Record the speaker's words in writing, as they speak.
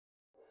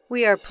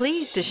We are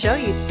pleased to show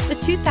you the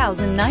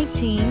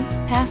 2019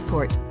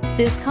 Passport.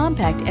 This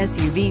compact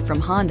SUV from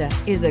Honda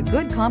is a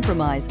good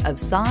compromise of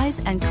size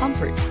and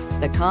comfort.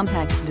 The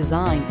compact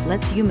design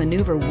lets you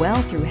maneuver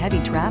well through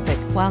heavy traffic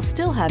while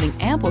still having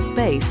ample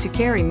space to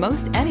carry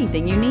most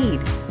anything you need.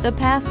 The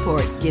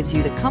Passport gives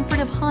you the comfort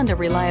of Honda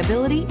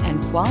reliability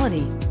and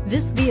quality.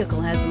 This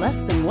vehicle has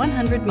less than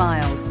 100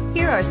 miles.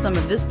 Here are some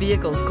of this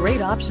vehicle's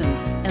great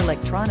options: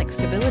 electronic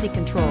stability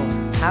control,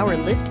 power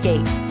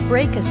liftgate,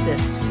 brake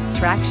assist,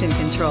 traction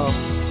control,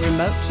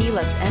 remote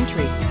keyless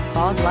entry,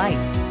 fog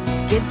lights,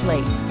 skid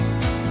plates,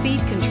 speed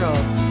control,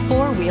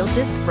 four-wheel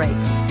disc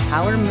brakes,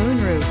 power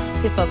moonroof.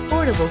 If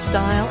affordable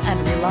style and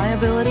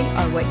reliability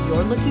are what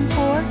you're looking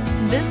for,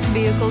 this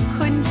vehicle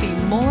couldn't be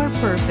more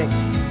perfect.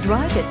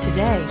 Drive it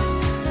today.